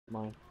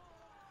Mine.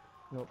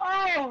 Nope.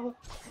 Oh!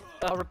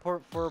 I'll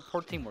report for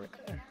poor teamwork.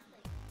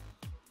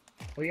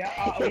 Oh yeah,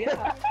 oh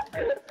yeah.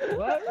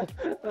 What?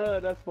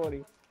 That's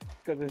funny.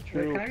 Cause it's Wait,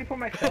 true. can I report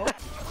myself?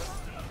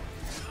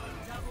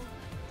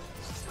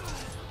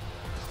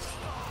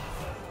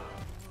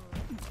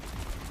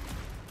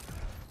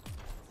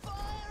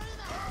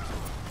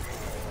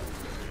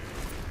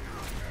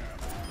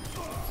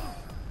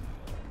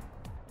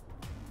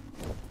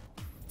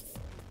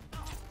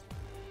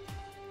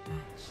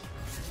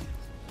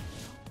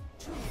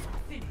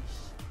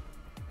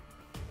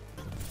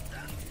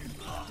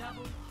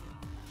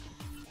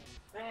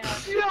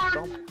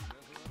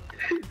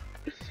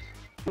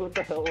 What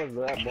the hell was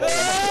that, bro? What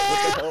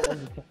the hell was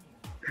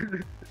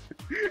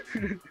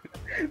that?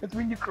 That's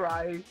when you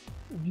cry.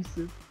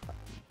 Abusive.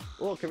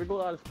 Oh, can we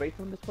go out of space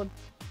on this one?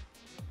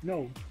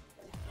 No.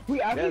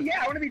 Wait, actually,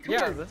 yeah, I wanna be tour.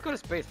 Yeah, let's go to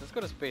space. Let's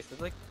go to space.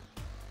 It's like.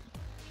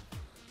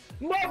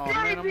 My Oh man,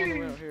 I'm on the baby!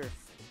 way out here.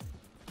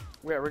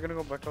 Wait, we're gonna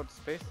go back out to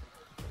space?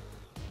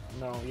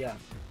 No, yeah.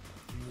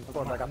 I'm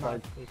going back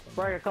outside.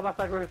 Brian, come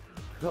outside.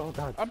 Oh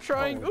god. I'm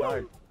trying. Oh,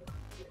 God.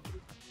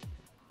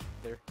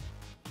 There.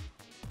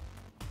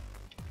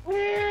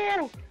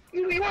 Ooh!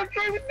 You wanna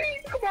try with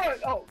me? Come on!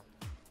 Oh!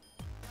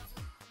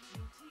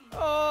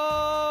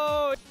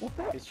 Oh! What's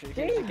that? Is she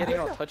getting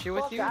all touchy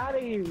with you? Out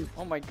of here.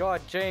 Oh my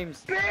god,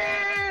 James.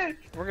 Bitch!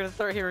 We're gonna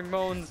start hearing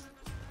moans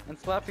and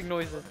slapping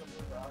noises.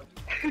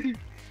 Wait,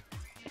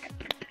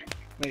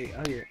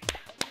 oh here.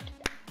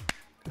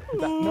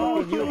 No,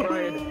 you,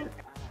 Brian.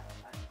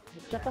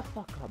 Shut the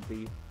fuck up,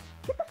 B.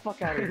 Get the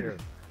fuck out of here.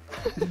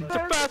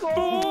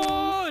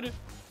 MrFastFood!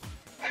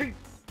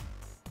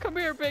 Come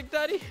here, Big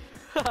Daddy.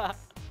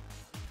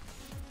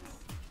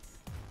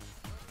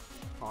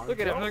 Look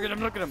at him, look at him,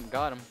 look at him.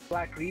 Got him.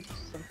 Black creeps,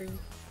 something.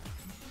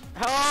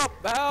 Help!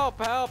 Help!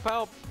 Help!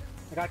 Help!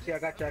 I got you, I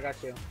got you, I got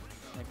you.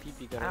 My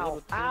pee-pee got a Ow, little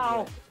too ow!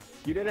 wet.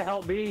 You didn't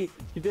help me.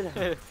 You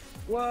didn't.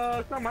 Well,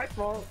 it's not my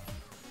fault.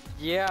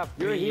 Yeah,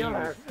 You're a B.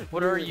 healer.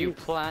 What are you,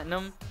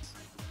 platinum?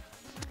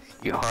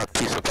 You hot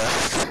piece of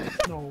ass.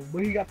 No,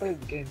 but he got played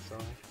the game, so.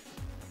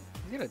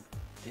 He's got a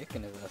dick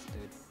in his ass,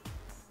 dude.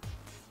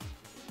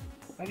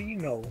 How do you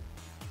know?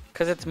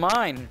 Cause it's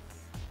mine.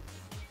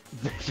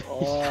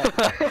 Oh.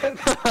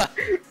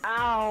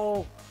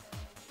 Ow!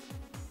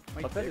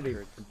 My That's dick better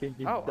hurts. than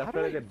Genji. Oh, That's how do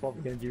better I- than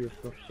Bob Genji or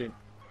some shit.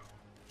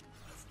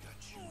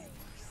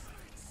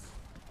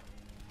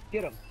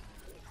 Get him.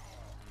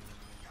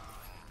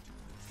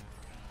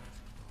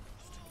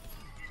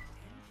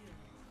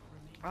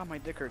 Ah, my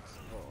dick hurts.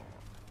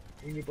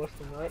 When you bust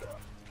him right.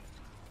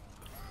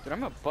 Dude, I'm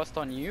gonna bust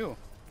on you.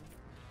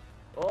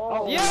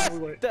 Oh, Yes,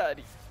 wait.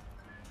 Daddy.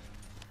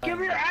 Give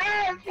me your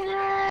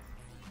ass!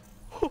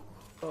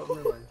 Oh,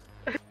 never mind.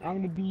 I'm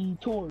gonna be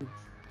towards.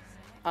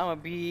 I'm gonna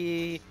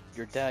be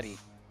your daddy.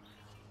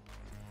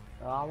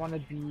 I wanna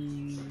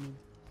be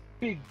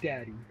Big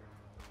Daddy.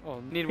 Oh,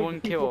 need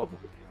one kill.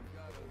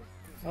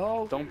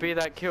 Oh. Don't be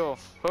that kill.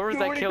 Whoever's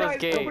that Nobody kill is dies,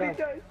 gay. nobody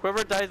dies.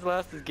 Whoever dies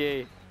last is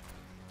gay.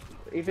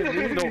 Even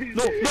me. No,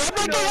 no,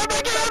 no,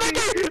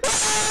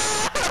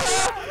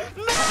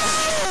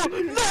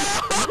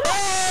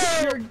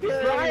 You're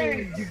gay!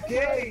 Brian, you're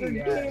gay! You're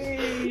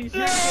gay! You're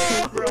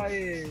gay,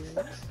 Brian!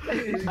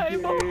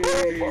 I'm a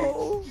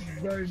homo.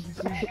 Brian, you're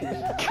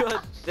gay.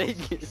 God dang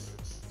it.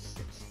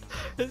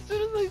 As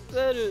soon as I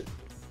said it.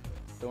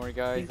 Don't worry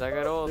guys, I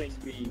got ult.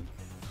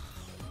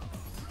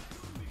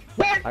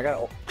 What? I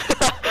got.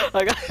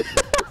 I got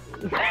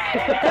Damn it,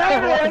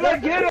 I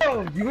didn't get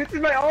him! You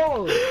wasted my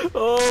ult!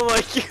 Oh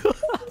my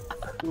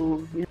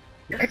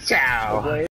god. Ciao!